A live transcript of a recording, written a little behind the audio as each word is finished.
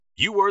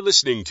You are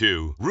listening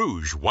to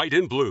Rouge, White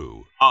and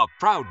Blue, a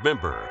proud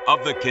member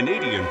of the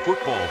Canadian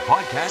Football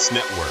Podcast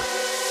Network.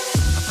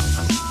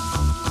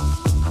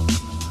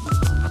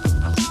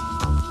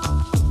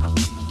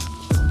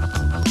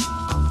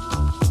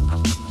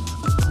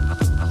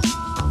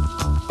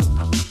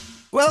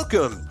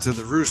 Welcome to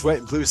the Rouge, White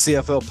and Blue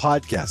CFL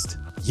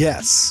Podcast.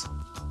 Yes,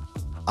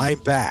 I'm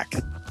back.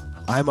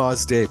 I'm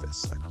Oz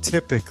Davis. I'm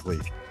typically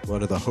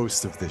one of the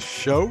hosts of this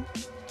show.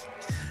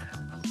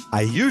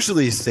 I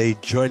usually say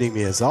joining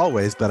me as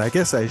always, but I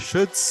guess I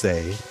should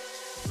say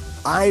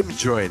I'm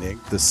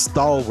joining the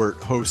stalwart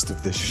host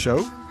of this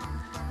show,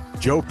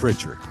 Joe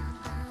Pritchard.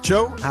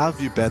 Joe, how have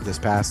you been this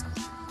past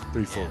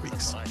 3-4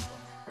 weeks?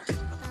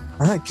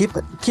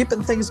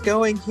 Keeping things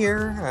going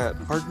here.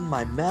 Pardon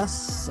my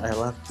mess.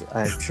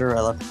 I'm sure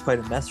I left quite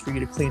a mess for you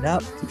to clean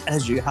up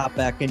as you hop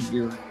back into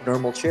your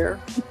normal chair.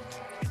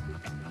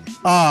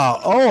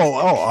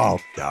 No,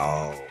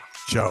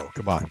 Joe,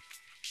 come on.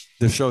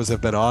 The shows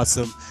have been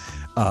awesome.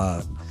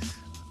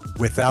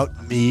 Without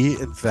me,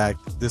 in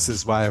fact, this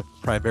is why I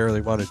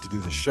primarily wanted to do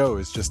the show,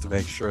 is just to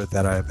make sure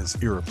that I'm as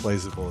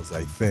irreplaceable as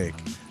I think.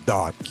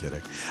 No, I'm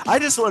kidding. I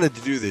just wanted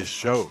to do this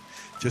show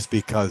just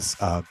because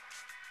I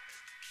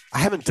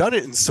haven't done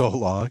it in so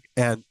long.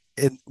 And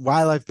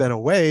while I've been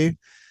away,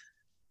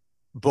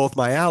 both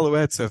my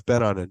Alouettes have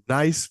been on a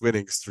nice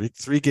winning streak,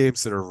 3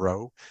 games in a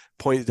row,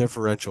 point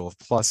differential of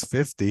plus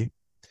 50.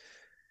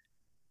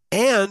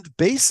 And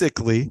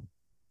basically,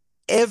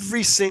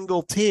 every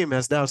single team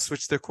has now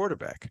switched their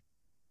quarterback.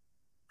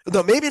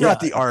 No, maybe not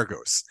the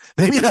Argos.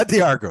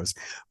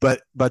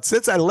 But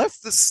since I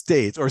left the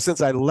States, or since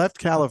I left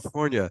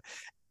California,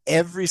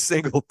 every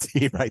single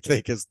team, I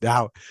think, is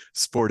now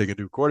sporting a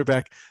new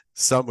quarterback,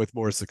 some with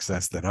more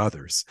success than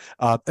others.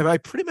 Am I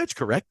pretty much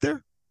correct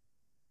there?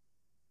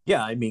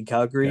 Yeah, I mean,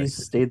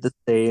 Calgary's stayed the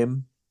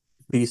same.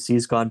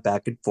 BC's gone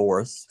back and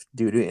forth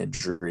due to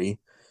injury.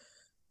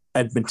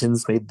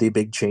 Edmonton's made the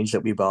big change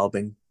that we've all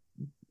been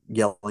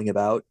yelling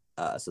about.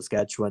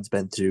 Saskatchewan's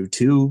been through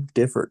 2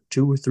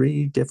 or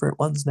 3 different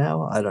ones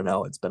now. I don't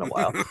know. It's been a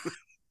while.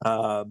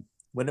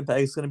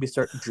 Winnipeg's going to be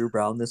starting Drew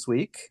Brown this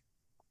week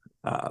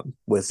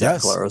with Zach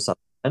Collaros on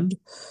the end.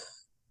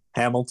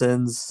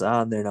 Hamilton's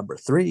on their number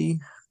 3.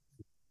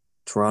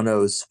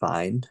 Toronto's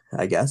fine,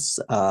 I guess.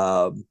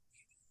 I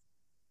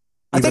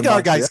think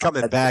our guy's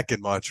coming back in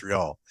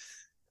Montreal.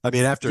 I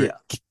mean, after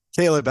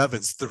Caleb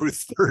Evans threw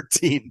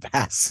 13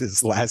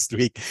 passes last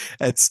week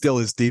and still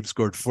his team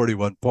scored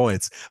 41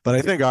 points. But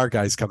I think our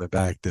guy's coming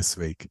back this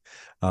week.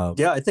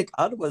 I think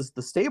Ottawa's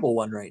the stable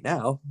one right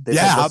now.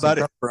 How about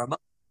it?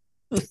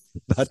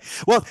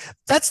 Well,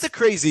 that's the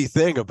crazy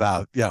thing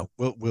about,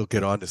 we'll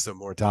get on to some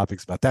more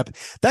topics about that. But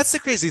that's the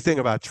crazy thing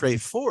about Trey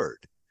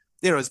Ford.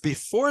 Is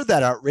before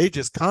that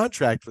outrageous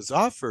contract was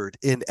offered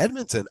in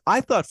Edmonton,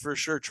 I thought for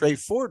sure Trey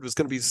Ford was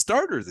going to be the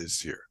starter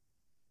this year.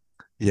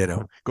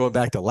 Going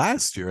back to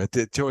last year,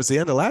 towards the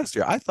end of last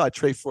year, I thought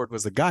Trey Ford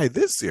was the guy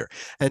this year.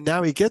 And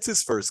now he gets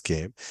his first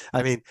game.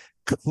 I mean,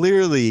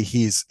 clearly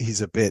he's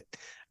a bit,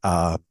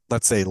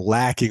 let's say,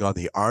 lacking on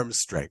the arm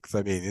strength.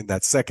 I mean, in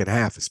that second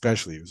half,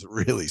 especially, he was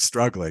really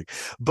struggling.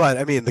 But,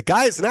 I mean, the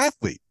guy's an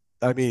athlete.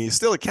 I mean, he's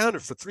still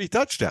accounted for 3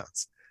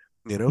 touchdowns,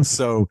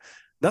 so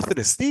nothing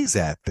to sneeze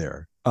at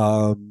there.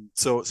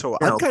 So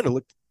I'm kind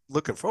of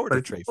looking forward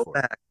to Trey Ford.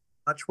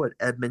 Watch what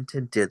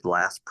Edmonton did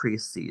last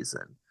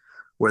preseason,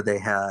 where they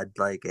had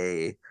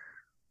they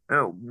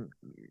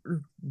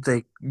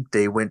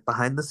went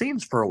behind the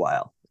scenes for a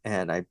while,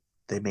 and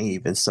they may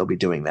even still be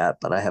doing that,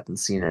 but I haven't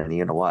seen any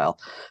in a while.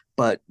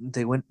 But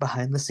they went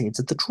behind the scenes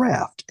at the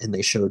draft, and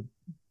they showed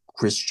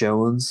Chris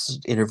Jones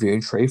interviewing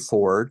Trey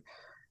Ford,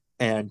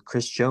 and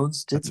Chris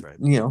Jones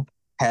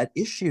had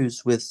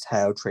issues with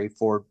how Trey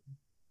Ford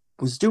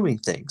was doing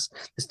things.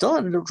 They still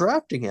ended up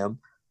drafting him,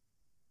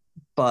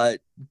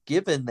 but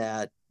given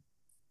that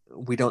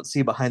we don't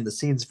see behind the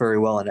scenes very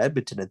well in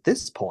Edmonton at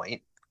this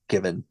point,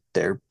 given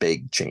their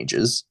big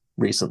changes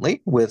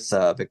recently with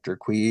Victor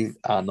Cui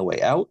on the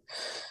way out,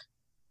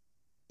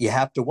 you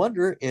have to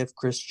wonder if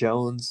Chris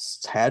Jones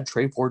had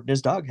Trey Ford in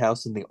his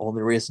doghouse, and the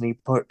only reason he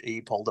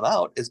pulled him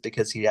out is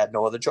because he had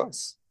no other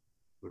choice.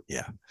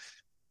 Yeah.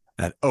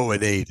 At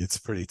 0-8, it's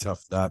pretty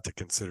tough not to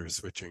consider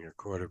switching your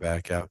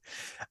quarterback out.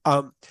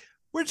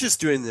 We're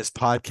just doing this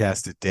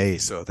podcast today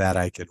so that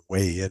I can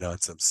weigh in on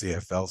some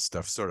CFL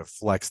stuff, sort of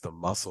flex the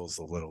muscles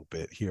a little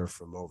bit here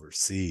from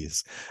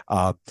overseas.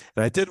 And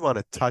I did want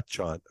to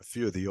touch on a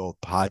few of the old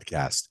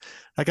podcasts.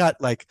 I got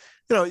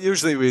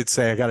usually we'd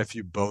say I got a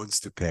few bones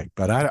to pick,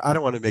 but I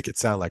don't want to make it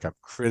sound like I'm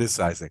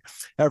criticizing.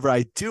 However,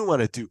 I do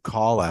want to do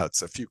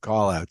a few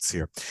call outs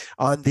here.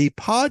 On the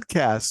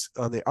podcast,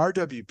 on the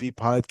RWB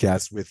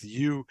podcast with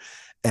you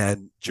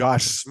and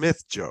Josh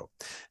Smith, Joe.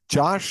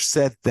 Josh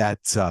said that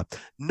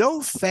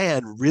no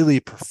fan really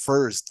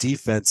prefers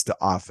defense to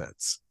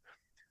offense.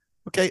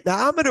 Okay,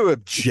 now I'm going to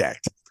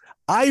object.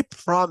 I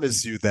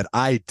promise you that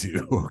I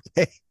do,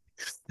 okay?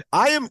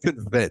 I am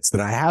convinced,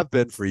 and I have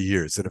been for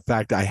years, and in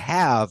fact, I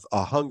have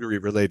a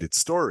Hungary-related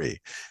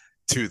story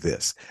to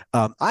this.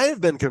 I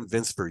have been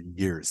convinced for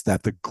years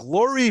that the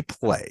glory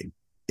play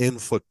in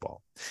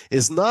football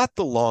is not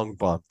the long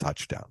bomb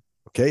touchdown.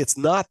 Okay, it's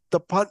not the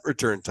punt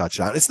return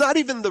touchdown. It's not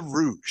even the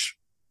Rouge.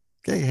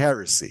 Okay,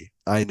 heresy.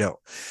 I know.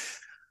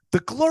 The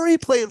glory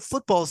play in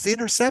football is the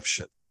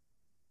interception.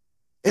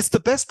 It's the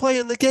best play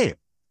in the game.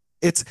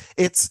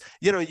 It's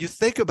you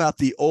think about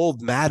the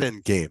old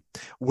Madden game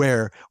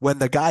where when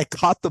the guy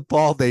caught the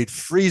ball, they'd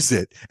freeze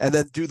it and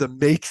then do the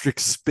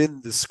matrix spin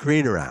the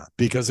screen around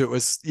because it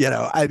was,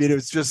 it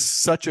was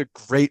just such a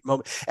great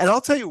moment. And I'll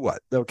tell you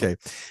what, okay,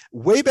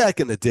 way back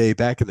in the day,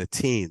 back in the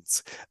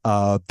teens,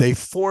 they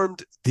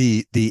formed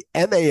the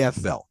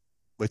MAFL,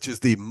 which is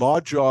the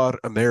Magyar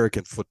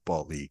American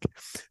Football League,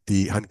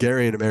 the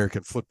Hungarian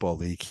American Football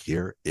League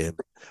here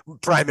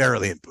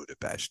primarily in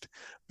Budapest,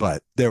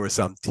 but there were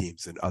some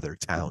teams in other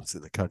towns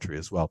in the country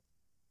as well.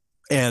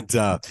 And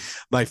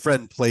my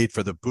friend played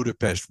for the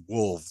Budapest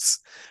Wolves,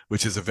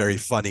 which is a very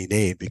funny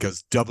name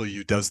because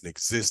W doesn't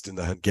exist in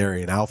the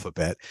Hungarian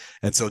alphabet.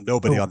 And so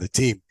nobody on the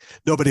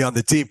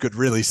team could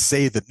really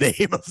say the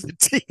name of the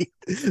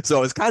team. So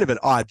it was kind of an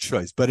odd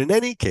choice. But in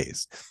any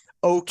case,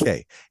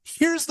 okay,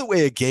 here's the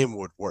way a game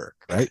would work,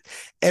 right?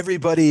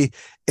 Everybody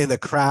in the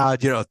crowd,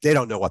 they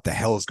don't know what the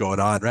hell is going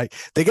on, right?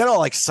 They get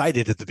all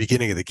excited at the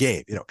beginning of the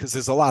game, because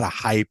there's a lot of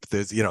hype.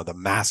 There's, the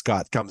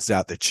mascot comes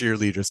out, the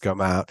cheerleaders come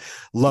out.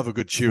 Love a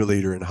good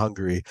cheerleader in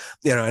Hungary,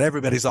 and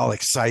everybody's all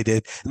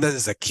excited. And then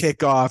there's a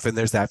kickoff and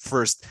there's that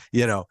first,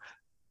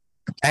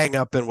 hang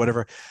up and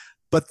whatever.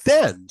 But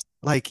then,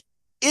 like,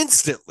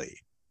 instantly,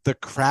 the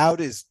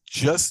crowd is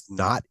just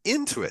not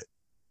into it.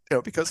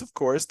 Because of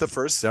course the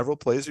first several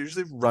plays are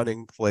usually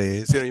running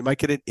plays. You might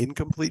get an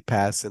incomplete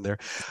pass in there,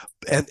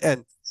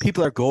 and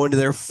people are going to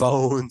their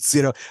phones.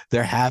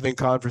 They're having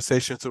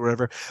conversations or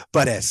whatever.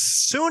 But as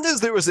soon as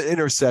there was an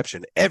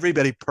interception,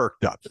 everybody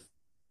perked up.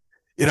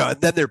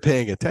 And then they're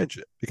paying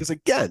attention because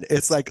again,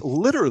 it's like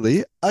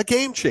literally a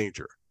game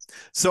changer.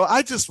 So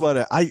I just want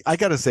to, I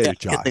got to say to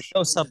Josh, they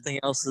know something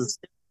else is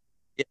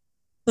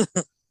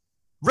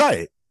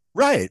right.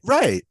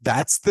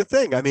 That's the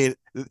thing. I mean,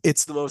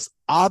 it's the most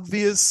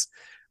obvious,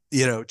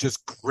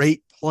 just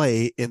great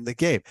play in the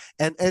game.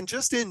 And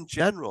just in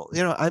general,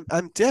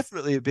 I'm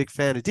definitely a big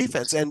fan of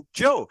defense. And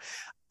Joe,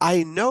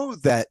 I know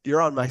that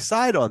you're on my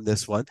side on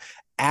this one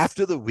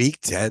after the Week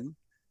 10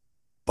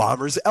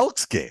 Bombers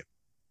Elks game,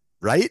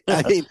 right?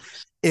 I mean,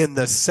 in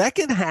the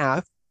second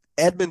half,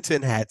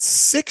 Edmonton had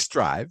 6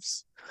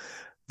 drives.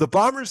 The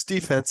Bombers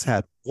defense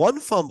had 1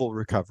 fumble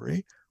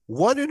recovery,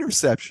 1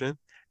 interception,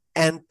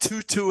 and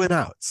 2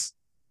 2-and-outs.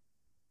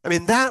 I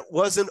mean, that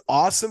was an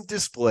awesome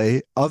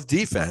display of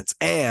defense,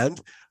 and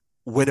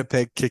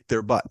Winnipeg kicked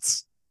their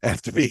butts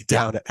after being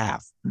down at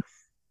half.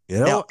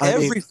 Now,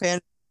 every fan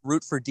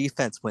root for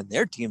defense when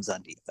their team's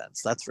on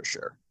defense, that's for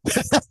sure.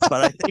 But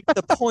I think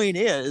the point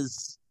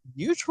is,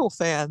 neutral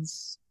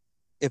fans,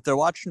 if they're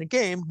watching a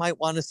game, might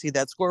want to see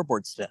that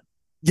scoreboard spin.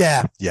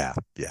 Yeah,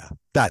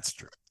 that's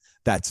true.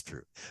 That's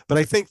true. But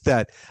I think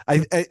that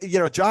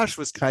Josh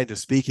was kind of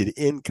speaking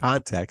in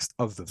context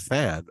of the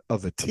fan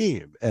of a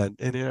team. And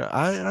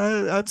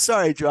I'm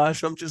sorry,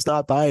 Josh, I'm just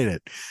not buying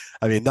it.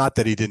 I mean, not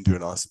that he didn't do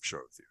an awesome show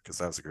with you, because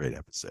that was a great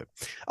episode.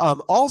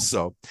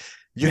 Also,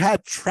 you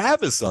had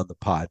Travis on the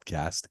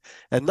podcast,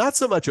 and not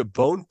so much a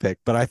bone pick,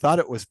 but I thought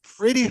it was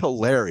pretty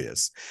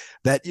hilarious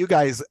that you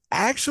guys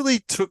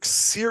actually took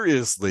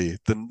seriously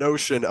the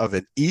notion of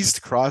an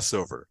East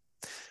crossover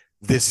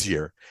this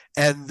year.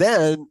 And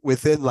then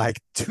within like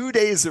 2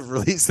 days of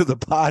release of the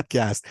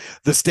podcast,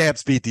 the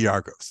Stamps beat the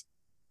Argos.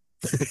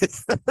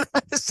 It's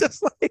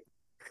just like,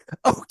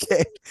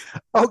 okay.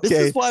 This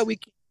is why we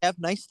can have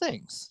nice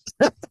things.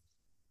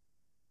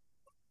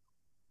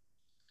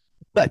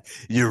 But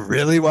you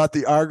really want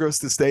the Argos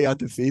to stay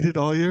undefeated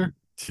all year?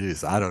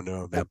 Jeez, I don't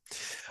know, man.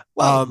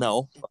 Well,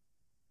 no.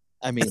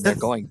 I mean, they're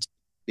going to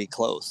be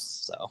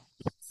close, so.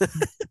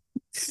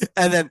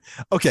 And then,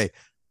 okay,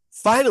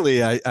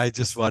 finally, I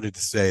just wanted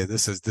to say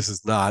this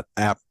is not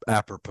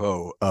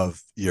apropos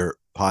of your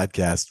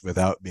podcast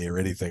without me or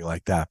anything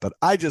like that, but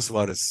I just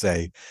want to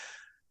say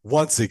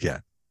once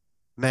again,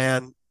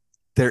 man,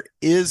 there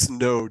is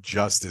no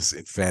justice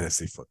in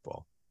fantasy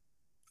football.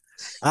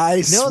 I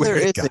swear there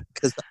isn't,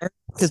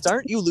 because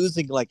aren't you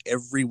losing like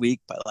every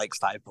week by like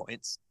 5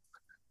 points?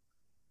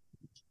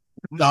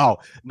 No.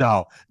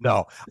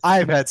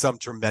 I've had some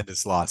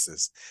tremendous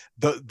losses.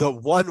 The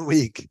 1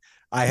 week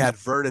I had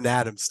Vernon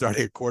Adams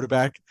starting at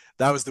quarterback.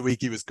 That was the week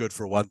he was good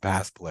for 1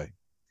 pass play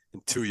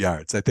and 2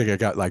 yards. I think I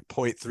got like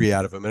 0.3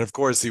 out of him. And of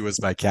course, he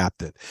was my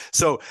captain.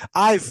 So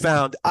I've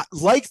found,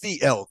 like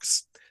the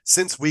Elks,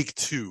 since week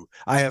 2,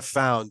 I have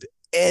found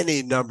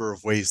any number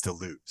of ways to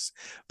lose.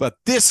 But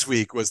this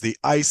week was the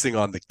icing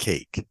on the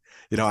cake.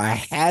 I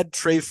had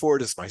Trey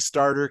Ford as my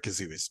starter because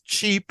he was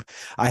cheap.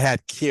 I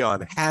had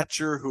Keon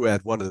Hatcher, who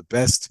had one of the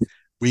best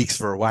weeks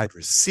for a wide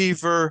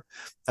receiver.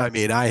 I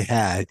mean, I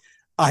had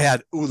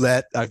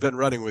Ouellette. I've been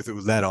running with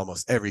Ouellette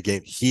almost every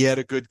game. He had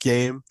a good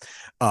game.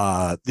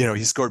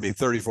 He scored me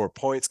 34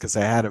 points because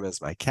I had him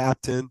as my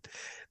captain.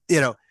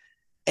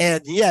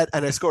 And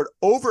I scored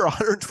over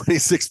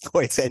 126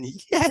 points, and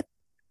yet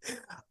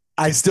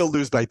I still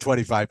lose by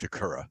 25 to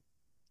Curra.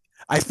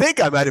 I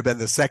think I might have been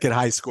the second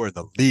high score in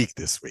the league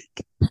this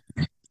week,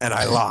 and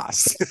I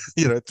lost,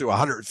 to a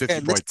 150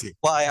 And point this team. is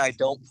why I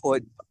don't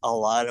put a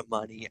lot of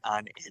money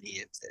on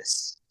any of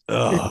this.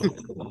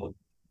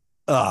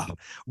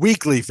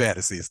 Weekly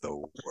fantasy is the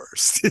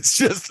worst. It's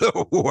just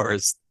the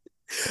worst.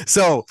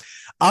 So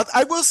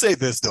I will say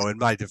this, though, in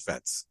my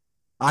defense.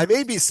 I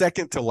may be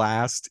second to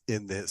last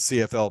in the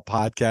CFL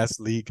podcast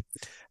league.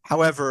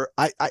 However,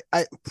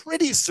 I'm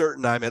pretty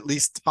certain I'm at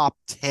least top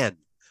 10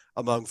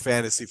 among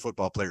fantasy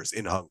football players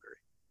in Hungary.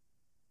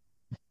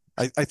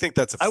 I think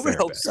that's a fair bet. I would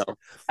hope so.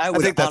 I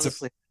think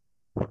honestly.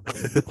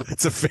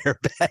 That's a fair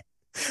bet.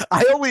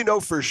 I only know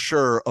for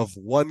sure of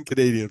one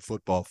Canadian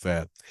football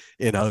fan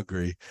in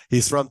Hungary.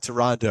 He's from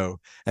Toronto,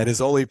 and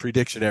his only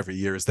prediction every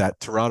year is that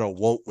Toronto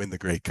won't win the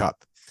Grey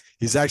Cup.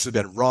 He's actually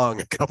been wrong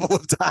a couple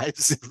of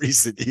times in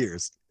recent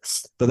years,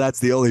 but that's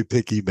the only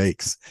pick he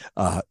makes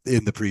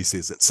in the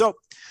preseason. So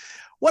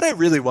what I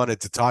really wanted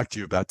to talk to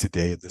you about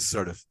today in this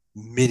sort of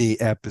mini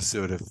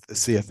episode of the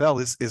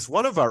CFL is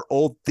one of our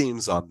old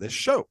themes on this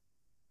show.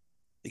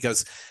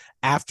 Because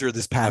after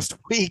this past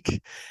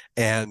week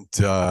and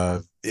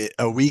a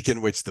week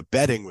in which the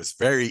betting was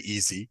very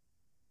easy,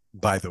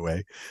 by the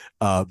way,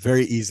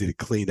 very easy to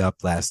clean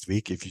up last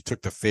week if you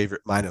took the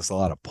favorite minus a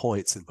lot of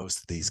points in most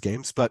of these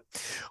games. But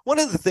one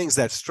of the things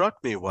that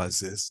struck me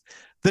is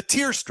the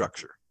tier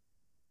structure.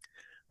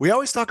 We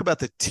always talk about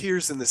the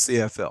tiers in the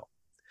CFL.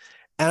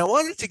 And I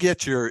wanted to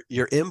get your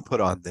input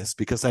on this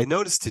because I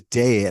noticed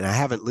today, and I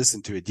haven't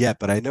listened to it yet,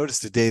 but I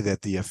noticed today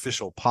that the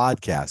official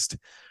podcast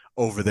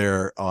over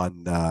there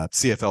on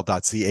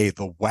CFL.ca,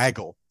 The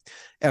Waggle,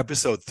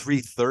 episode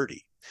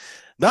 330,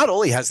 not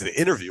only has an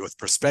interview with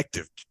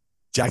prospective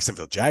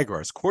Jacksonville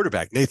Jaguars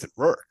quarterback Nathan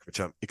Rourke, which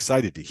I'm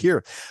excited to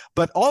hear,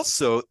 but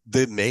also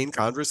the main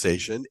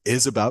conversation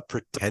is about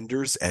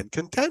pretenders and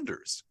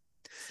contenders.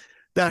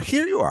 Now,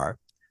 here you are.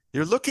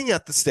 You're looking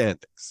at the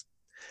standings.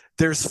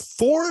 There's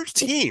 4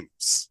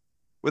 teams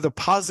with a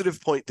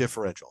positive point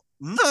differential.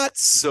 Not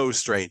so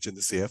strange in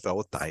the CFL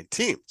with 9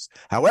 teams.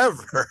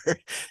 However,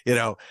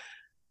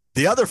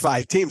 the other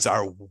 5 teams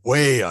are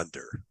way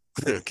under.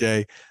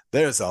 Okay.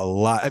 There's a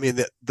lot. I mean,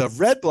 the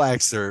Red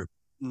Blacks are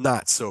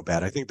not so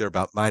bad. I think they're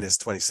about minus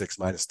 26,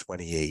 minus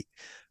 28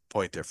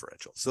 point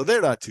differential. So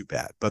they're not too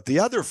bad. But the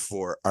other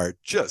 4 are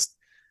just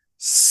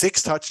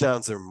 6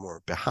 touchdowns or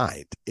more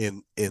behind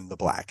in the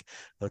black.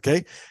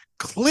 Okay.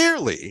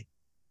 Clearly,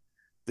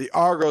 the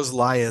Argos,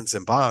 Lions,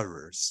 and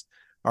Bombers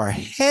are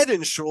head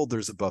and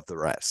shoulders above the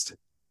rest.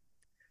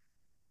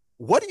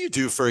 What do you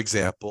do, for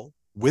example,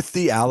 with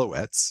the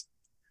Alouettes?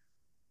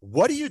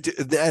 What do you do?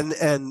 And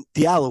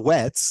the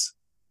Alouettes,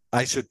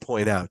 I should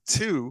point out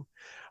too,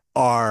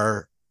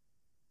 are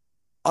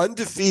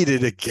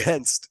undefeated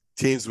against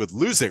teams with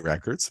losing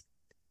records,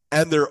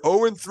 and they're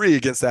 0-3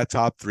 against that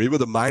top 3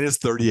 with a minus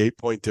 38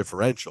 point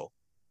differential.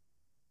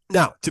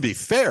 Now, to be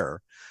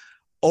fair,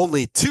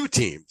 only 2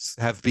 teams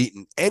have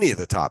beaten any of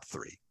the top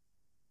 3,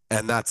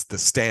 and that's the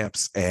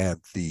Stamps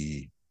and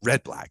the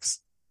Red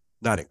Blacks,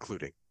 not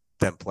including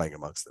them playing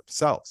amongst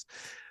themselves.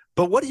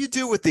 But what do you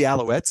do with the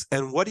Alouettes,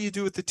 and what do you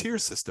do with the tier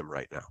system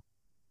right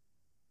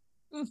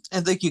now? I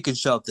think you can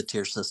show up the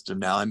tier system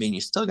now. I mean,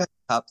 you still got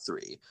the top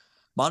 3.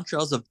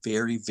 Montreal's a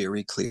very,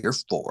 very clear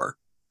 4.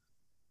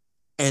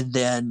 And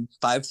then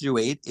 5 through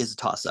 8 is a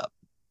toss-up.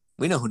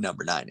 We know who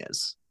number 9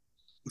 is.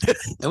 And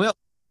we know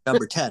who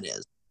number 10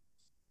 is.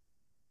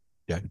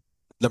 Yeah.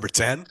 Number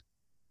 10?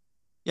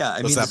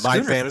 Yeah. Was that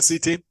my fantasy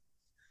team?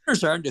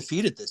 Schooners are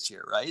undefeated this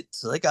year, right?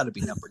 So they got to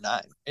be number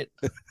 9. Right?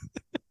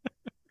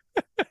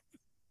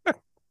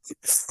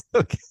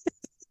 Okay.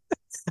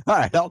 All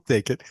right, I'll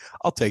take it.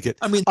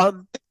 I mean,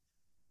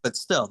 but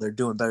still, they're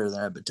doing better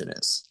than Edmonton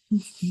is.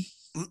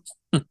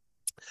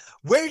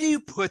 Where do you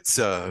put?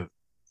 I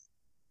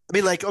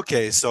mean,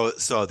 okay, so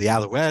the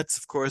Alouettes,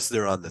 of course,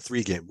 they're on the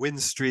 3-game win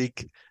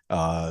streak.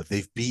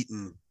 They've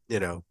beaten,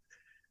 the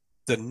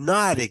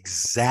not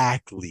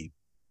exactly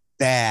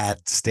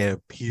bad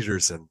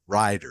Stampeders and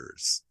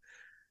Riders.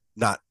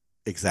 Not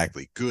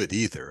exactly good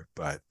either,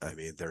 but I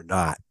mean, they're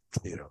not,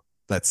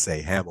 let's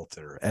say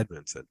Hamilton or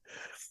Edmonton.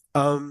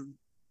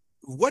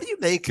 What do you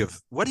make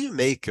of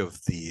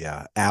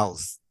the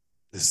Owls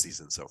this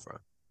season so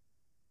far?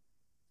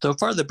 So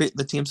far,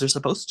 the teams are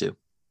supposed to.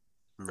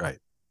 Right.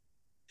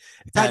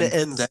 It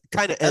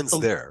kind of ends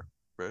there,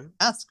 right?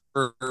 Ask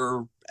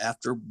for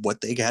after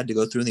what they had to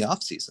go through in the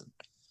off season.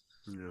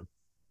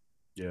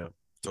 Yeah.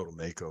 Total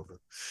makeover.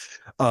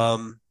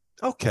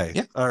 Okay.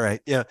 Yeah. All right.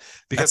 Yeah.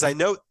 Because I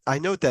note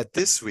that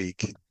this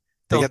week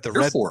they got the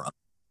Red Forum.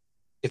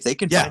 If they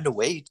can find a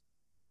way to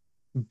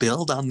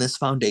build on this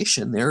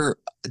foundation, they're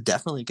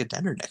definitely a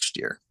contender next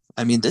year.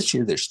 I mean, this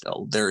year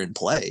they're in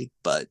play,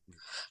 but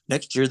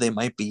next year they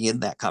might be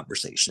in that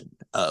conversation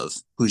of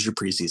who's your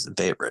preseason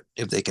favorite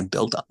if they can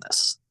build on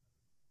this.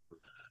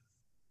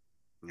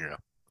 Yeah,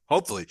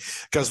 hopefully,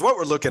 because what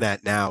we're looking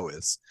at now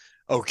is,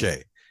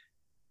 okay,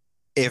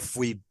 If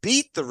we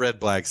beat the Red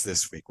Blacks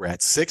this week, we're at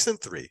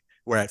 6-3.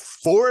 We're at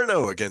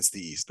 4-0 against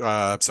the East.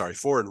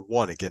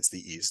 4-1 against the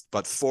East,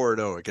 but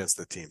 4-0 against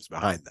the teams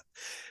behind them.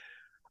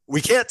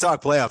 We can't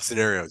talk playoff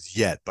scenarios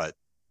yet, but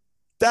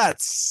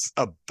that's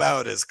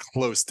about as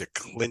close to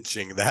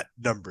clinching that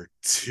number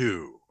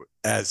 2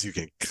 as you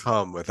can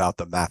come without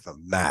the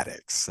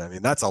mathematics. I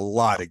mean, that's a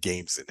lot of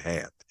games in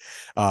hand.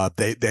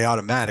 They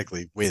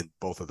automatically win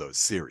both of those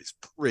series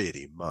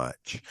pretty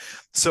much.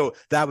 So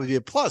that would be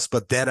a plus.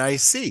 But then I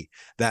see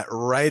that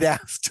right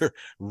after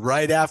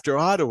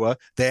Ottawa,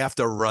 they have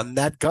to run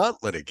that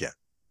gauntlet again,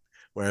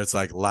 where it's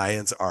like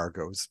Lions,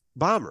 Argos,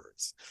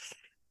 Bombers.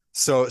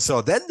 So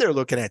then they're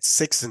looking at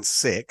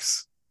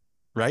 6-6,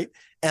 right?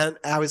 And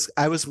I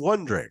was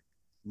wondering,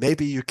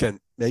 maybe you can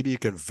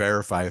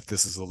verify if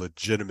this is a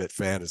legitimate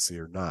fantasy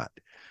or not.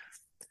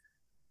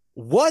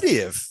 What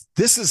if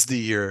this is the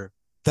year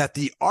that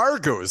the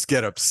Argos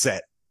get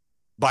upset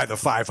by the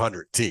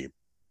 500 team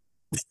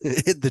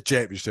in the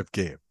championship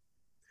game?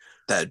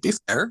 That'd be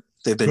fair.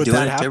 They've been Could doing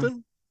that it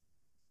happen?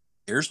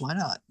 years. Why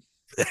not?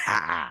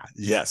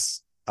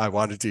 Yes. I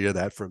wanted to hear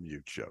that from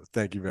you, Joe.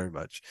 Thank you very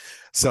much.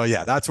 So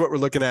yeah, that's what we're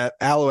looking at.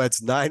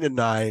 Alouettes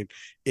 9-9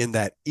 in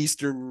that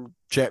Eastern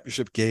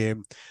Championship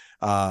game,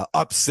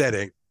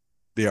 upsetting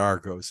the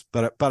Argos.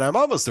 But I'm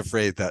almost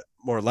afraid that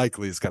more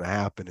likely is going to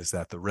happen is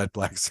that the Red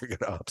Blacks are going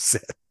to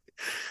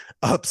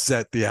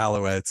upset the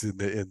Alouettes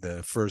in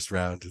the first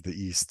round of the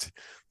East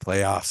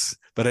playoffs.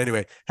 But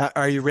anyway,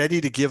 are you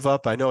ready to give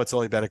up? I know it's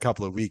only been a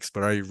couple of weeks,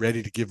 but are you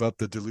ready to give up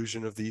the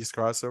delusion of the East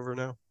crossover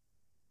now?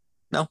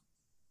 No.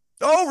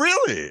 Oh,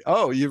 really?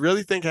 Oh, you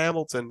really think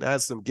Hamilton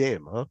has some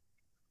game, huh?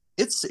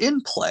 It's in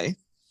play.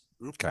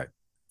 Okay.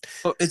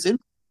 Oh, it's in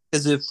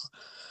as if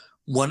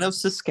one of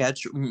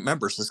Saskatchewan.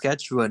 Remember,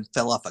 Saskatchewan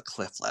fell off a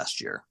cliff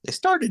last year. They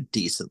started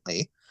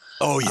decently.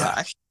 Oh yeah.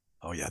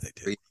 Actually, they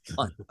did.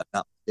 Fun, if I'm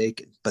not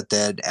mistaken. But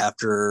then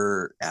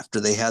after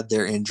they had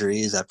their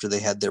injuries, after they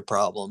had their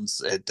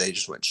problems, they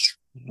just went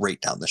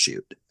straight down the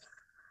chute.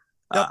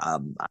 Yep.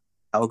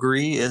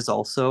 Calgary is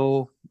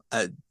also.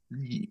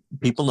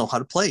 People know how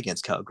to play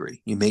against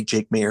Calgary. You make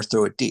Jake Maier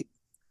throw it deep.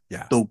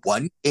 Yeah. The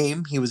one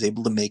game he was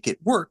able to make it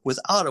work was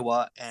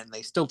Ottawa, and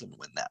they still didn't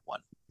win that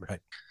one.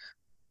 Right.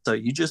 So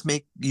you just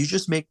make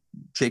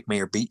Jake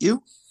Maier beat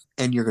you,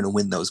 and you're going to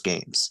win those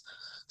games.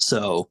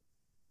 So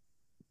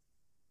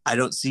I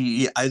don't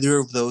see either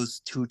of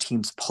those two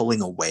teams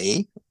pulling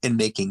away and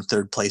making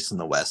third place in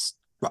the West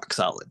rock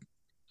solid.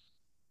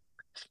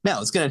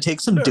 Now it's going to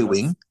take some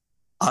doing.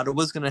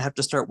 Ottawa's going to have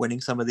to start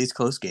winning some of these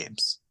close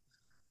games.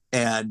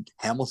 And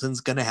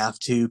Hamilton's going to have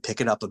to pick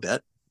it up a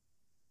bit.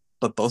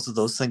 But both of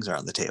those things are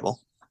on the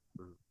table.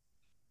 Mm-hmm.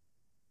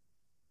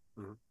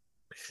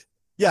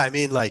 Yeah, I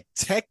mean, like,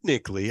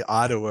 technically,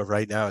 Ottawa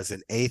right now is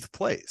in 8th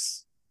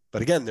place.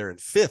 But again, they're in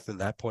 5th in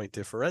that point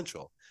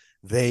differential.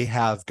 They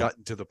have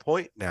gotten to the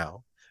point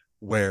now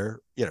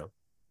where,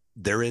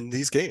 they're in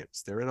these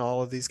games. They're in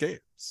all of these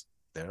games.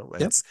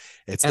 It's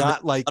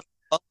not like...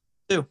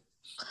 Too.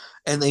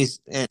 And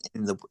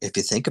if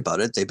you think about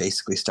it, they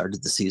basically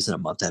started the season a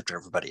month after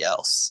everybody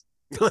else.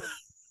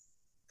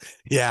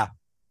 Yeah,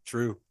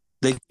 true.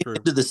 They came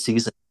into the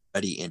season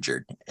already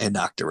injured and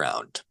knocked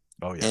around.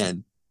 Oh yeah,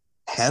 and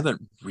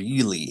haven't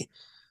really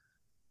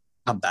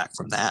come back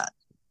from that.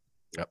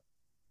 Yep.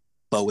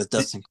 But with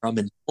Dustin Crum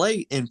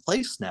in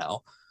place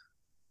now,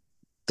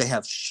 they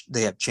have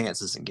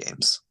chances in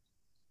games.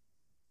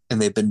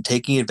 And they've been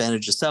taking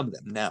advantage of some of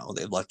them. Now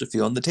they've left a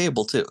few on the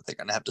table too. They're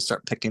going to have to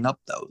start picking up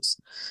those.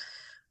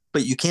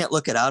 But you can't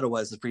look at Ottawa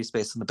as a free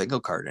space in the bingo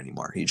card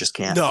anymore. You just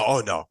can't.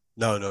 No.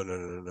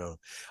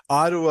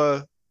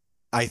 Ottawa,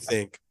 I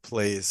think,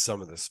 plays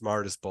some of the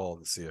smartest ball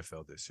in the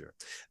CFL this year.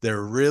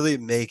 They're really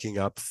making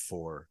up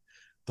for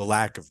the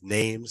lack of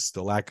names,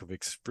 the lack of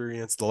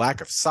experience, the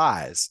lack of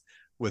size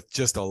with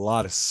just a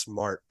lot of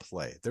smart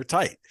play. They're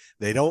tight.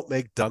 They don't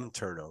make dumb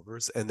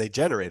turnovers, and they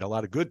generate a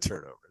lot of good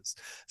turnovers.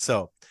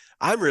 So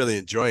I'm really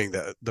enjoying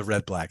the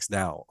Red Blacks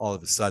now, all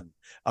of a sudden.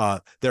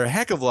 They're a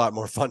heck of a lot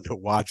more fun to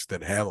watch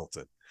than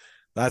Hamilton.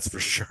 That's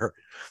for sure.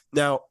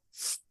 Now,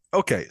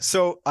 okay,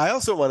 so I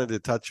also wanted to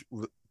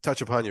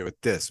touch upon you with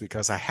this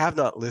because I have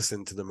not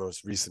listened to the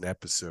most recent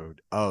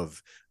episode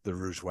of the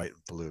Rouge, White,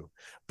 and Blue,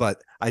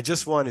 but I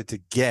just wanted to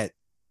get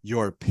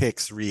your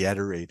picks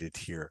reiterated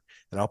here,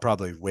 and I'll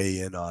probably weigh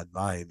in on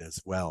mine as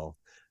well.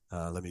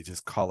 Let me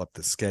just call up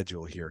the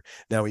schedule here.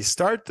 Now, we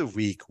start the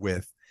week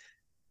with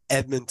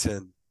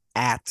Edmonton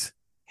at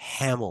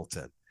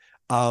Hamilton.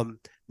 Now,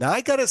 I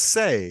got to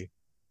say,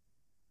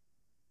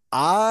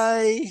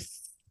 I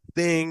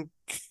think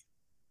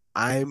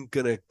I'm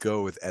going to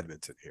go with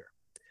Edmonton here.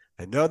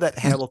 I know that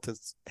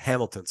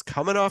Hamilton's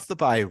coming off the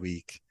bye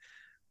week,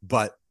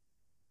 but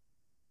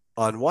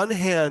on one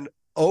hand,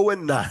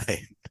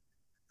 0-9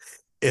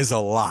 is a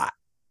lot.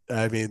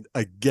 I mean,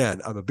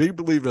 again, I'm a big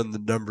believer in the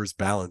numbers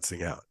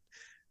balancing out.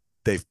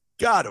 They've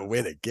got to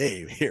win a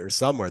game here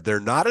somewhere. They're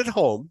not at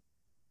home.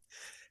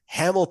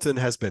 Hamilton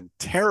has been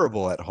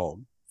terrible at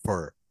home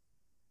for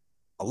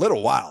a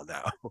little while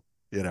now.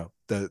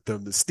 The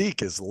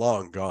mystique is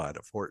long gone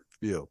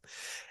field.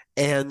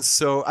 And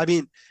so, I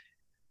mean,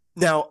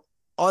 now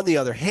on the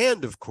other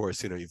hand, of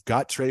course, you've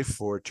got Trey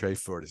Ford. Trey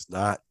Ford is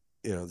not,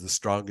 the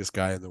strongest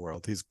guy in the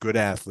world. He's a good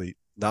athlete,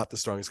 not the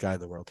strongest guy in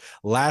the world.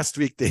 Last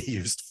week, they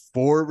used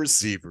 4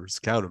 receivers,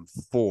 count them,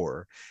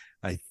 4.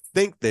 I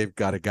think they've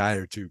got a guy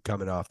or two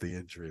coming off the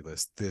injury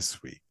list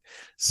this week.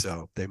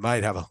 So they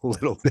might have a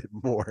little bit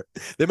more.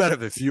 They might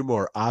have a few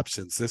more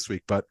options this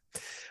week. But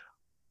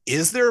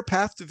is there a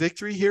path to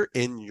victory here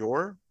in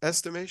your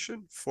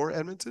estimation for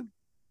Edmonton?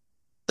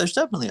 There's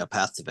definitely a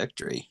path to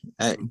victory.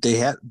 They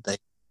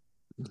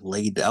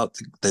laid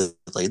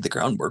the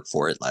groundwork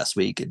for it last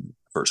week in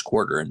first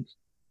quarter in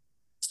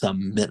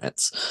some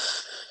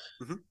minutes.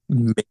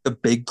 Mm-hmm. Make a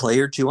big play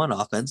or two on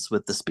offense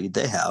with the speed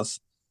they have.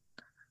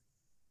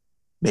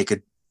 Make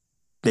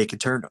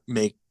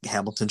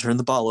Hamilton turn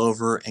the ball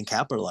over and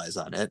capitalize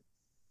on it.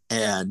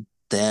 And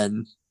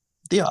then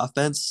the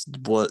offense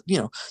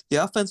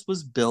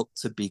was built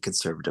to be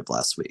conservative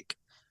last week.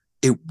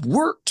 It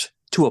worked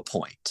to a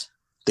point.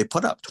 They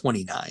put up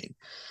 29.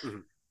 Mm-hmm.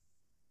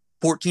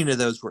 14 of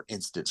those were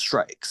instant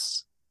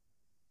strikes.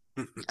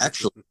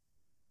 Actually,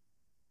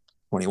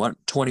 21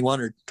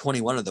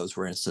 of those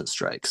were instant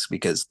strikes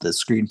because the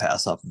screen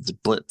pass off of the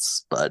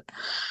blitz. But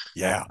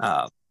yeah,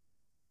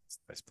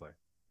 nice play.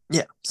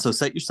 Yeah, so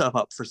set yourself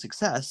up for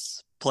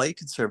success. Play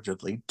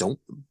conservatively. Don't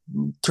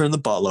turn the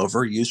ball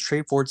over. Use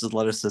Trey Ford's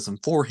athleticism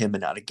for him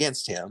and not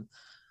against him.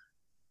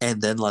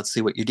 And then let's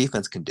see what your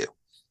defense can do.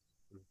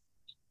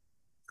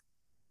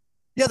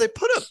 Yeah, they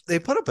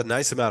put up a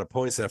nice amount of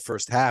points in that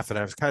first half, and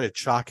I was kind of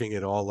chalking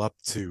it all up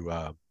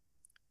to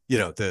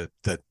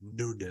the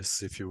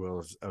newness, if you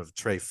will, of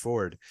Trey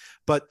Ford.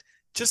 But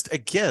just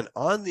again,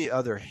 on the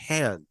other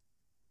hand,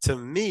 to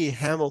me,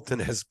 Hamilton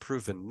has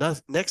proven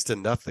next to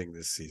nothing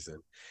this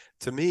season.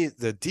 To me,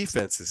 the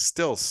defense is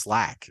still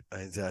slack.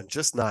 I'm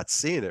just not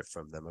seeing it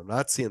from them. I'm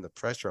not seeing the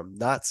pressure. I'm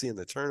not seeing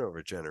the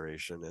turnover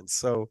generation. And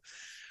so,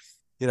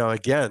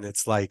 again,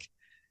 it's like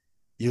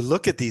you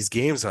look at these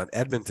games on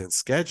Edmonton's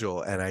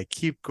schedule, and I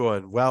keep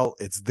going, well,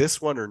 it's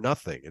this one or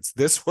nothing. It's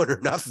this one or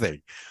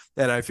nothing.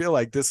 And I feel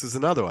like this is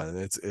another one. And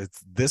it's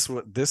this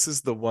one. This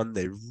is the one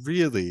they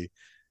really,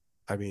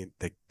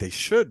 they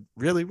should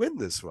really win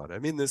this one.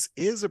 This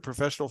is a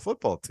professional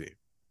football team.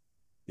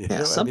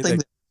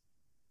 Something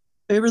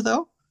favor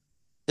though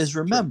is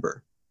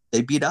remember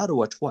they beat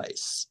Ottawa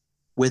twice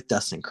with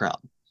Dustin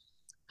Crown.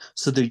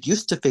 So they're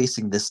used to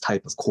facing this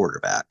type of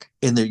quarterback,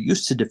 and they're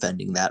used to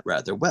defending that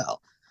rather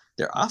well.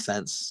 Their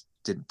offense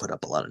didn't put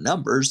up a lot of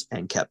numbers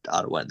and kept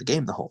Ottawa in the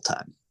game the whole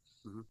time.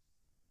 Mm-hmm.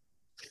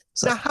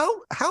 So now,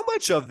 how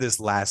much of this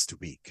last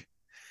week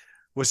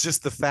was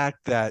just the fact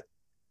that,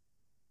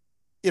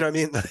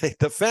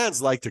 the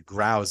fans like to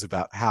grouse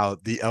about how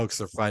the Elks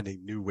are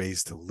finding new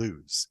ways to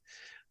lose.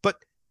 But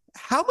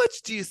how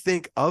much do you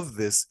think of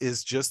this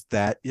is just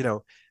that,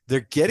 they're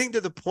getting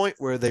to the point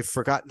where they've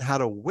forgotten how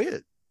to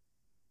win?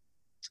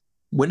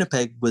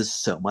 Winnipeg was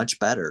so much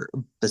better.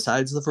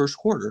 Besides the first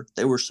quarter,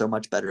 they were so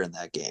much better in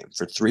that game.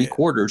 For 3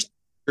 quarters,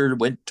 it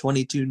went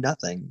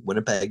 22-0.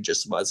 Winnipeg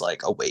just was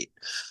like, oh, wait,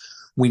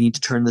 we need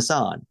to turn this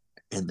on.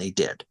 And they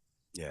did.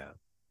 Yeah.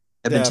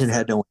 Edmonton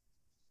had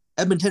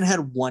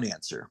one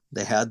answer.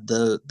 They had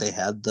the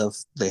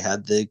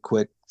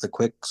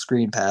quick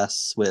screen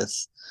pass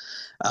with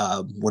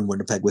when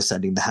Winnipeg was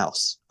sending the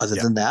house. Other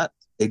than that,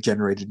 they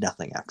generated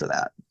nothing after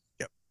that.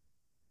 Yep.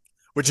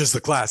 Which is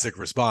the classic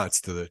response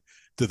to the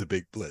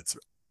big blitz.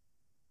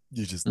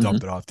 You just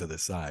dump it off to the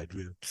side.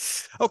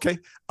 Okay.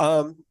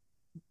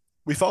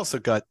 We've also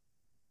got,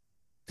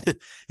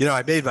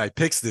 I made my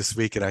picks this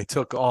week, and I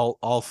took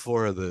all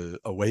 4 of the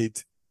away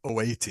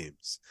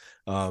teams.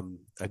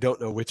 I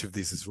don't know which of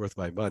these is worth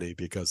my money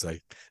because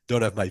I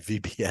don't have my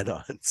VPN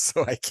on,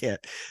 so I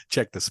can't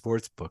check the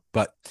sports book.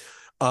 But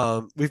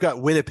we've got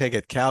Winnipeg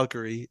at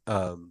Calgary.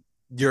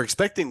 You're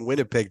expecting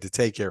Winnipeg to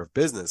take care of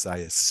business, I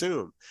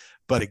assume.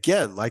 But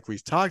again, like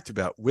we've talked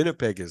about,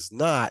 Winnipeg is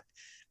not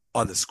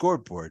on the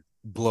scoreboard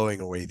blowing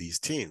away these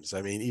teams.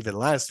 Even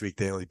last week,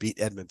 they only beat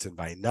Edmonton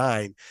by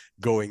 9,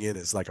 going in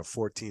as like a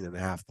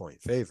 14.5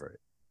 point favorite.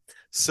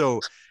 So,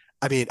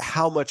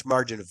 how much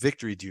margin of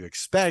victory do you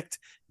expect,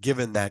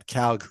 given that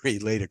Calgary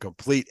laid a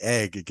complete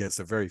egg against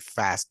a very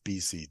fast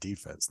BC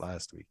defense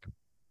last week?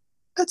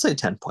 I'd say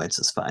 10 points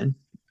is fine.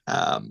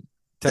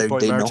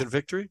 10-point margin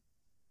victory?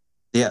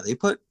 Yeah,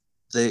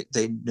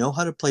 they know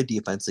how to play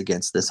defense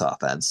against this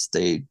offense.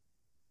 They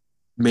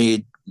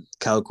made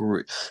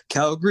Calgary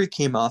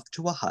came off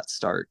to a hot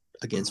start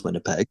against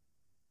Winnipeg.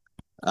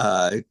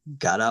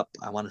 Got up,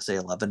 I want to say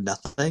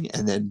 11-0,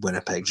 and then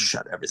Winnipeg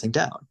shut everything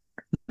down.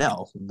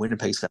 Now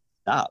Winnipeg's got to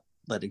stop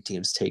letting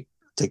teams take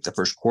the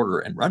first quarter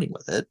and running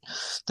with it.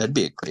 That'd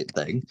be a great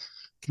thing.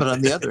 But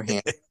on the other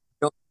hand, you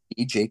don't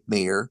see Jake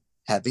Maier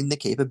having the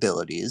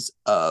capabilities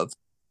of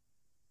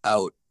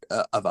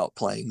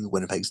outplaying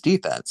Winnipeg's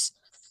defense.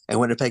 And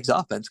Winnipeg's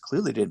offense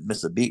clearly didn't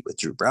miss a beat with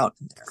Drew Brown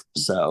in there.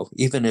 So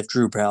even if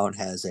Drew Brown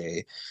has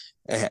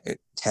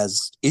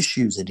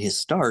issues in his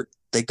start,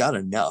 they got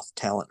enough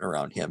talent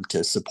around him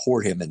to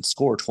support him and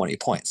score 20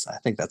 points. I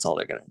think that's all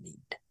they're going to need.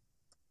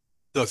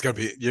 So it's going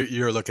to be,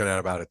 you're looking at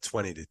about a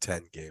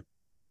 20-10 game.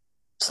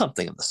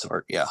 Something of the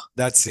sort, yeah.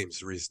 That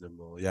seems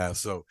reasonable. Yeah.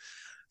 So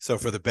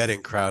for the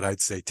betting crowd,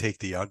 I'd say take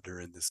the under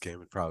in this game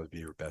would probably be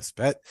your best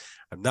bet.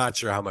 I'm not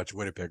sure how much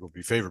Winnipeg will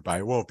be favored by.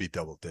 It won't be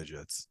double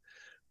digits,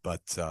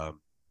 but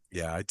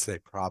yeah, I'd say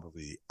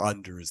probably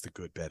under is the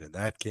good bet in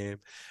that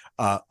game.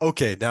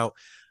 Okay, now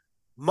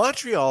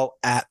Montreal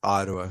at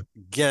Ottawa.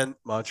 Again,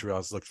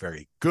 Montreal's looked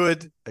very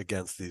good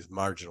against these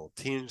marginal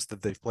teams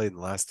that they've played in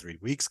the last 3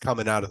 weeks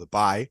coming out of the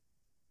bye.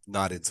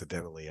 Not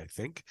incidentally, I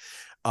think.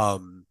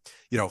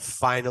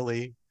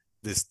 Finally,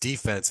 this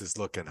defense is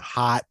looking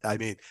hot. I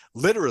mean,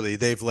 literally,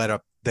 they've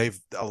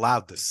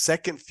allowed the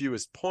second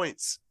fewest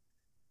points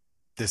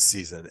this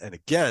season. And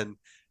again,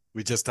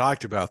 we just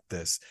talked about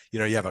this.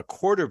 You have a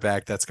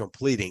quarterback that's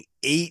completing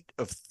 8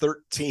 of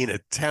 13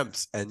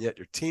 attempts, and yet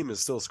your team is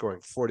still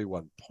scoring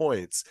 41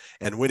 points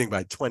and winning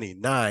by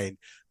 29.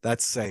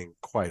 That's saying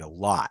quite a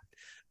lot.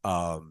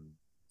 But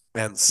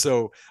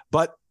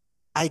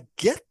I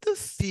get the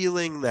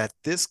feeling that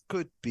this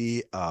could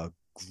be a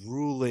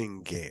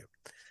grueling game.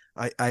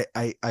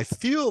 I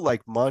feel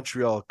like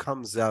Montreal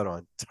comes out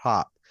on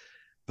top,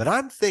 but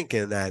I'm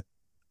thinking that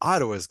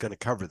Ottawa is going to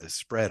cover the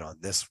spread on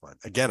this one.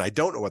 Again, I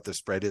don't know what the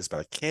spread is, but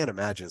I can't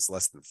imagine it's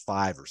less than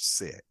 5 or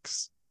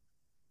 6.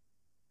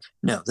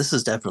 No, this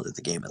is definitely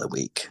the game of the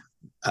week.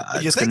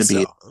 You think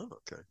so?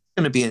 Okay.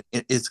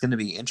 It's going to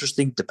be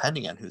interesting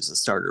depending on who's the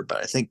starter,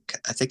 but I think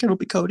it'll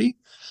be Cody.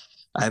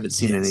 I haven't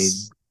seen any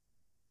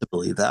to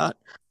believe that.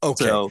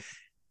 Okay. So,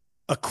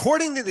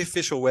 according to the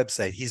official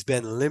website, he's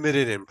been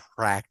limited in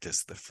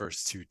practice the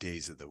first 2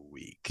 days of the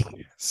week.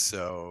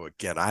 So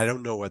again, I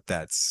don't know what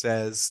that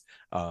says.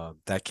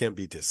 That can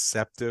be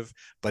deceptive,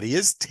 but he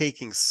is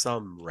taking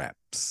some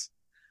reps.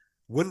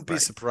 Wouldn't be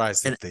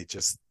surprised if they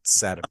just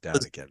sat him down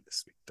again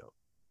this week, though.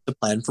 The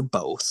plan for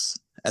both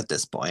at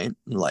this point,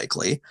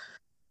 likely.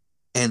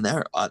 And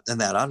that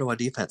Ottawa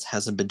defense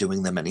hasn't been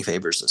doing them any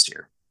favors this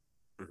year.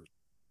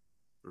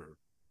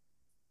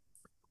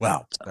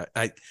 Well,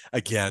 I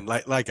again,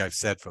 like I've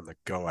said from the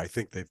go, I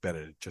think they've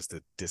been just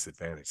a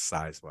disadvantage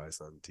size-wise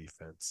on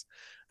defense.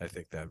 I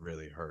think that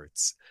really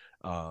hurts.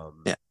 I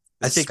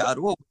think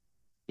Ottawa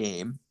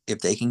game if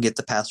they can get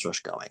the pass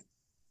rush going.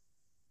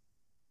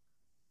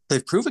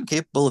 They've proven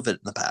capable of it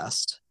in the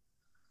past.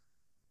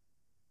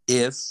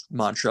 If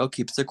Montreal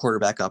keeps their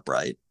quarterback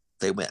upright,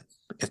 they win.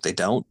 If they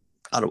don't,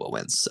 Ottawa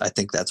wins. I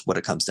think that's what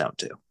it comes down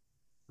to.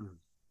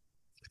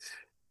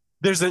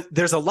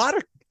 There's a lot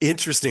of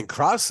interesting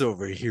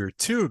crossover here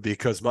too,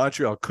 because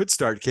Montreal could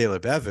start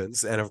Caleb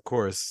Evans, and of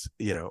course,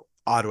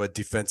 Ottawa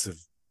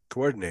defensive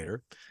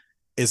coordinator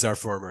is our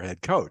former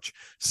head coach.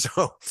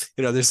 So,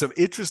 there's some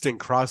interesting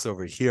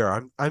crossover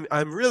here.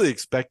 I'm really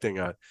expecting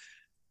a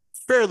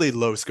fairly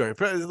low scoring,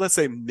 let's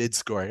say mid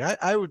scoring.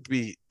 I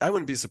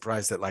wouldn't be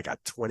surprised at like a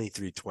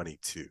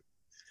 23-22.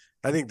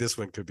 I think this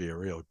one could be a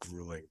real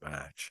grueling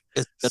match.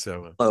 It's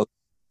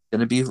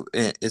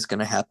going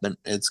to happen.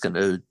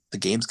 The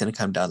game's going to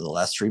come down to the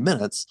last 3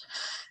 minutes,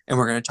 and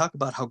we're going to talk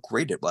about how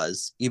great it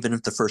was, even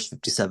if the first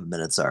 57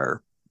 minutes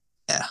are,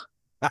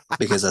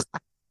 because that's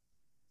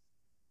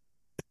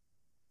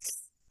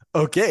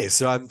okay.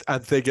 So I'm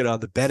thinking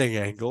on the betting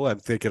angle. I'm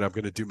thinking I'm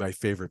going to do my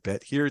favorite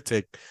bet here: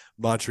 take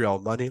Montreal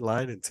money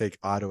line and take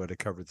Ottawa to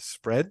cover the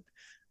spread.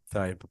 If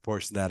I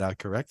proportion that out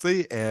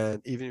correctly,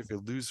 and even if you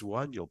lose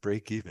one, you'll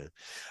break even.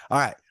 All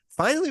right.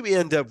 Finally, we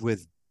end up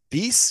with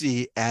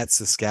BC at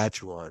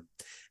Saskatchewan.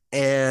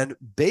 And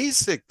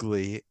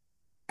basically,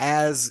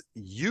 as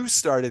you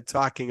started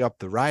talking up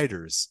the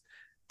Riders,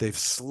 they've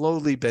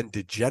slowly been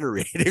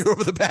degenerating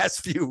over the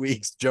past few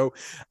weeks. Joe,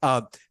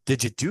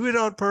 did you do it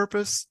on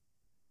purpose?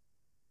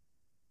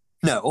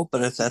 No,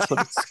 but if that's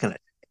what it's going to,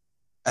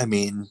 I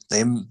mean,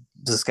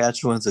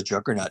 Saskatchewan's a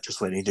juggernaut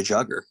just waiting to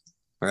jugger,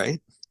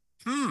 right?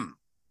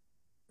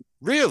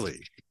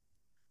 Really?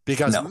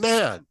 Because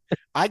man,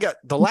 I got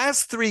the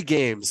last 3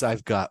 games.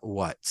 I've got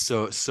what?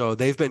 So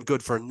they've been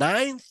good for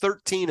 9,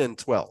 13, and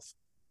 12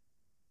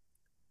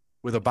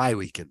 with a bye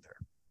week in there.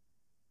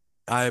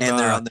 And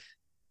they're on the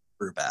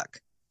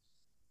quarterback.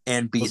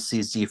 And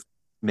BC's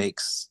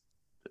defense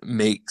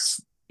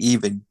makes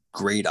even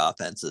great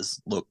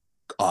offenses look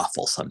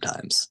awful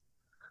sometimes.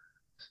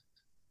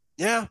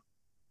 Yeah.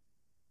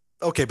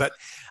 Okay, but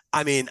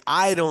I mean,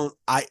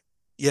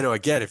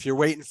 again, if you're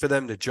waiting for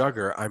them to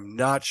jugger, I'm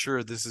not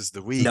sure this is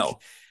the week. No.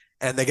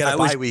 And they get a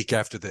bye week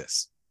after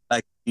this.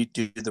 Like you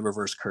do the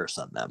reverse curse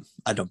on them.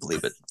 I don't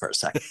believe it for a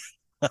second.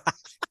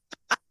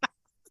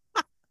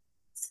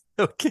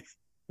 Okay.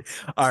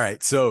 All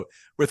right. So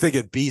we're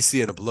thinking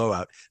BC in a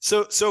blowout.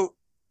 So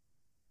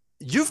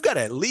you've got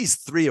at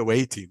least 3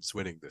 away teams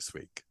winning this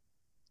week.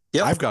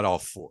 Yeah. I've got all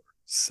 4.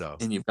 So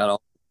and you've got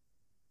all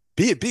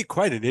be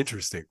quite an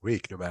interesting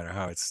week, no matter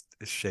how it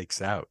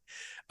shakes out.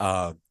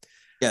 Yeah,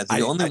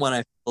 the only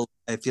one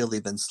I feel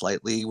even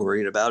slightly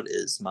worried about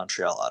is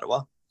Montreal,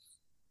 Ottawa.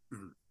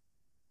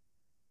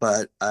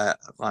 But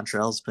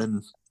Montreal's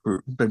been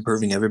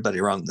proving everybody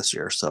wrong this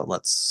year, so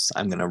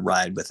I'm going to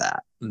ride with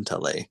that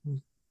until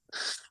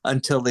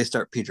they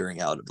start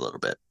petering out a little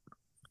bit.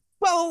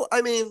 Well,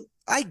 I mean,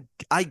 I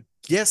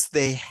guess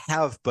they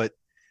have, but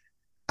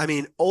I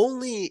mean,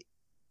 only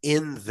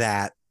in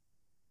that,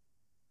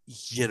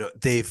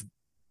 they've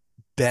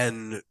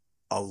been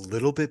a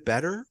little bit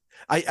better.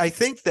 I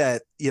think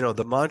that,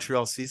 the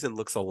Montreal season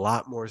looks a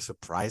lot more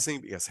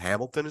surprising because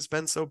Hamilton has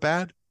been so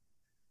bad,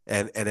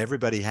 and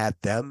everybody had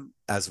them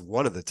as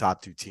one of the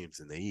top two teams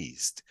in the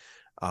East.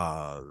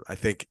 I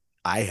think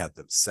I had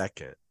them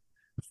second,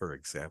 for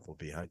example,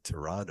 behind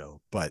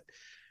Toronto. But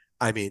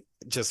I mean,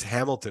 just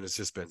Hamilton has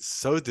just been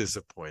so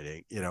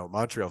disappointing.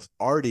 Montreal's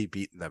already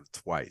beaten them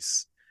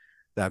twice.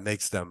 That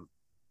makes them,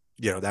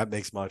 that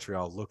makes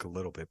Montreal look a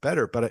little bit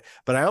better. But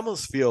I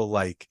almost feel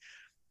like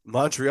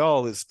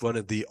Montreal is one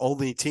of the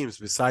only teams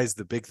besides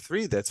the big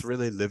three that's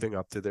really living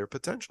up to their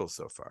potential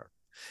so far.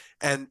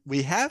 And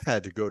we have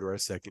had to go to our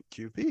second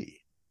QB.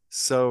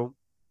 So,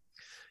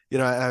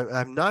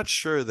 I'm not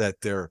sure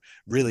that they're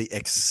really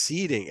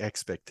exceeding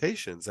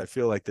expectations. I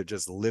feel like they're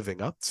just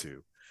living up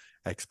to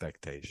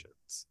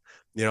expectations.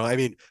 I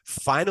mean,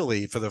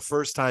 finally, for the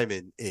first time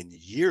in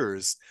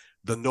years,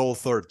 the Noel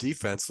Thorpe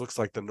defense looks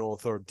like the Noel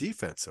Thorpe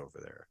defense over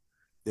there.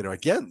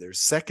 Again, they're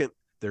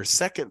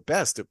second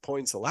best at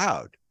points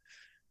allowed.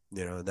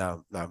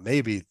 Now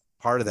maybe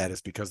part of that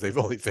is because they've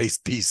only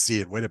faced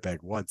BC and Winnipeg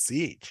once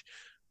each.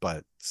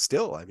 But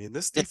still, I mean,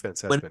 this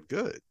defense has been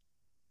good.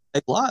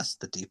 They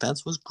lost. The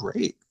defense was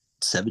great.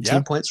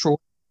 17 points for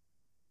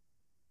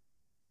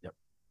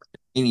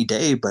any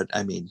day, but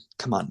I mean,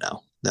 come on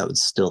now. That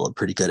was still a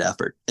pretty good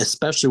effort,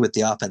 especially with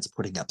the offense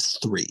putting up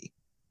 3.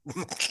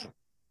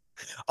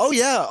 Oh,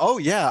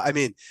 yeah. I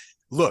mean,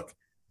 look,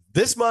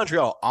 this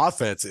Montreal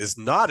offense is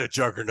not a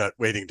juggernaut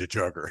waiting to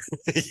jugger.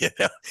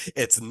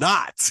 It's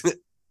not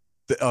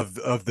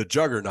of the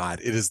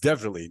juggernaut. It is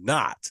definitely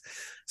not.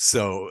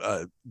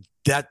 So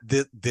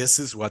this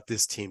is what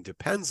this team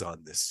depends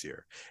on this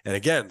year. And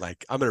again,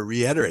 like, I'm going to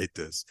reiterate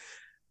this.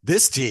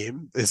 This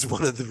team is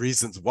one of the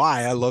reasons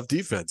why I love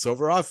defense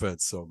over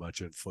offense so much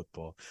in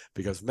football,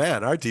 because,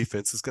 man, our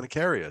defense is going to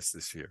carry us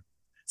this year.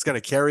 It's going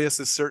to carry us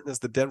as certain as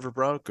the Denver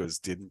Broncos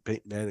did in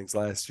Peyton Manning's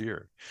last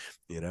year.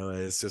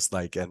 It's just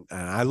like, and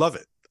I love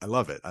it. I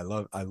love it. I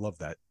love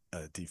that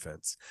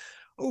defense.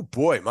 Oh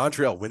boy,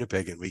 Montreal,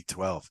 Winnipeg in week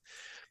 12.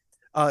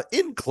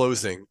 In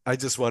closing, I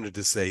just wanted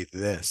to say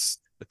this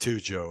too,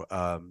 Joe.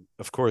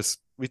 Of course,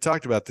 we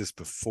talked about this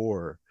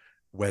before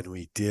when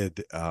we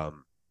did,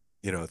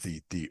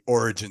 the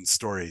origin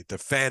story, the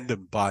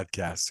fandom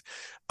podcast.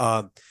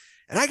 And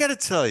I got to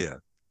tell you,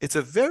 it's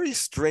a very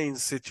strange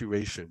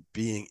situation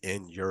being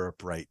in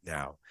Europe right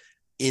now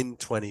in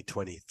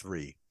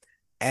 2023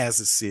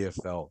 as a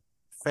CFL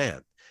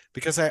fan,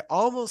 because I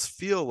almost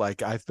feel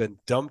like I've been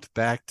dumped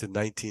back to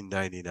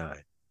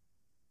 1999.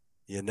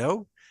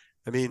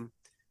 I mean,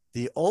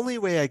 the only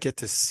way I get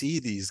to see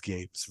these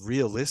games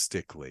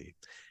realistically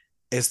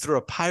is through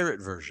a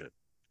pirate version.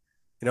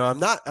 I'm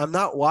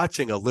not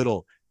watching a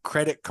little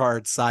credit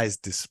card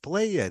sized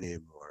display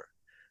anymore.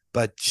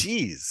 But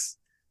geez,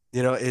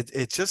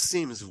 it just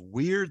seems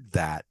weird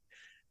that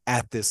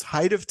at this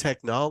height of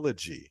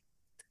technology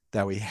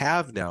that we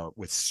have now,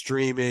 with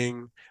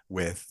streaming,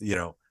 with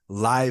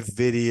live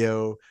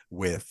video,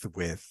 with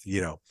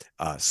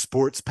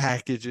sports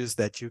packages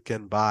that you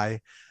can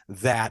buy,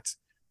 that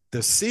the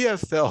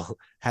CFL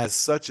has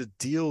such a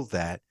deal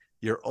that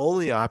your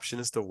only option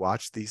is to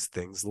watch these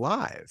things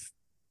live.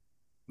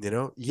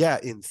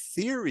 In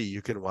theory,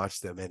 you can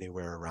watch them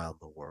anywhere around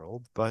the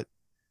world, but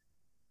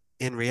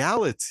in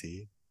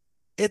reality,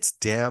 it's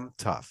damn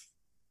tough.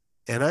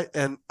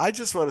 And I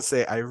just want to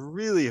say, I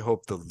really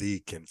hope the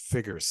league can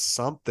figure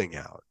something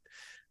out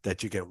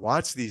that you can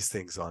watch these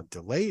things on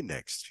delay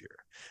next year.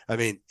 I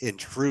mean, in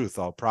truth,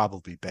 I'll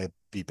probably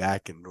be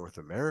back in North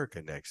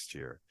America next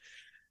year,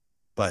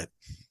 but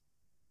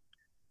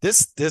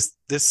this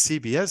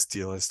CBS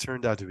deal has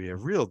turned out to be a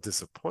real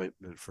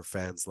disappointment for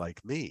fans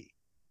like me.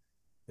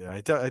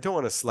 I don't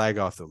want to slag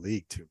off the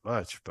league too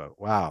much,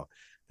 but wow,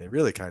 they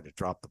really kind of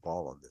dropped the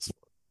ball on this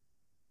one,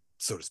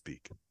 so to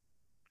speak.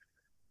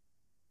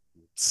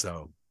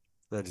 So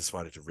I just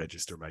wanted to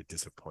register my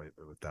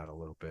disappointment with that a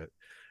little bit.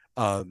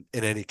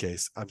 In any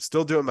case, I'm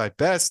still doing my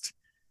best,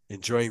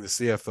 enjoying the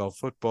CFL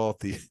football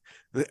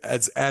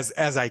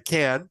as I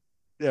can.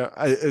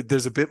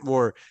 There's a bit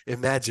more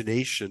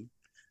imagination.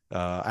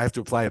 I have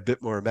to apply a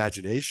bit more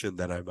imagination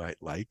than I might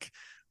like.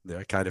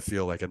 I kind of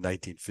feel like a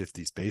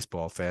 1950s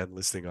baseball fan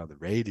listening on the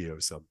radio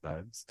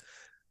sometimes.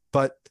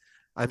 But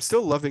I'm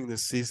still loving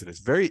this season. It's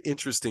a very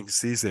interesting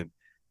season,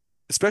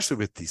 especially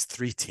with these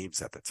 3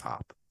 teams at the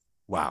top.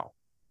 Wow.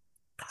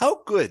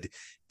 How good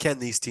can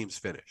these teams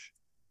finish?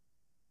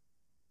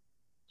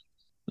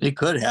 They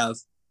could have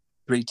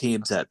 3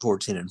 teams at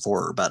 14-4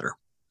 or better.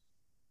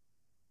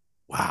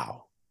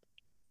 Wow.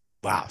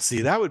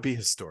 See, that would be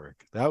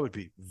historic. That would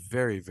be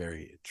very,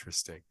 very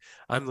interesting.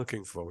 I'm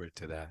looking forward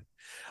to that.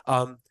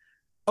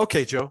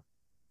 Okay, Joe,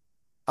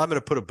 I'm going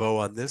to put a bow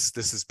on this.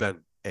 This has been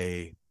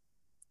a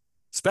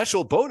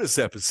special bonus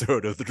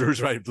episode of the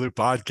Rouge, White, and Blue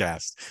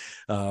podcast.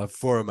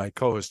 For my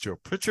co-host, Joe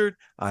Pritchard,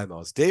 I'm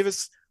Oz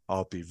Davis.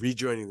 I'll be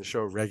rejoining the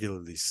show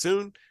regularly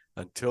soon.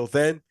 Until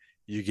then,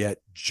 you get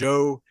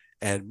Joe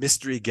and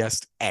mystery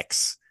guest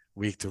X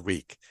week to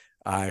week.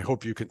 I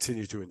hope you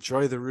continue to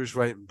enjoy the Rouge,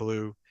 White, and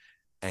Blue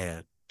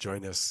and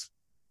join us,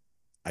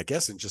 I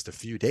guess, in just a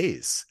few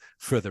days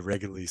for the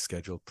regularly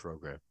scheduled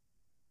program.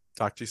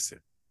 Talk to you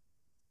soon.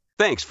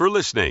 Thanks for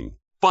listening.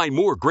 Find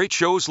more great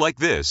shows like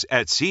this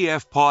at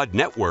CF Pod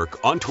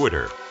Network on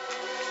Twitter.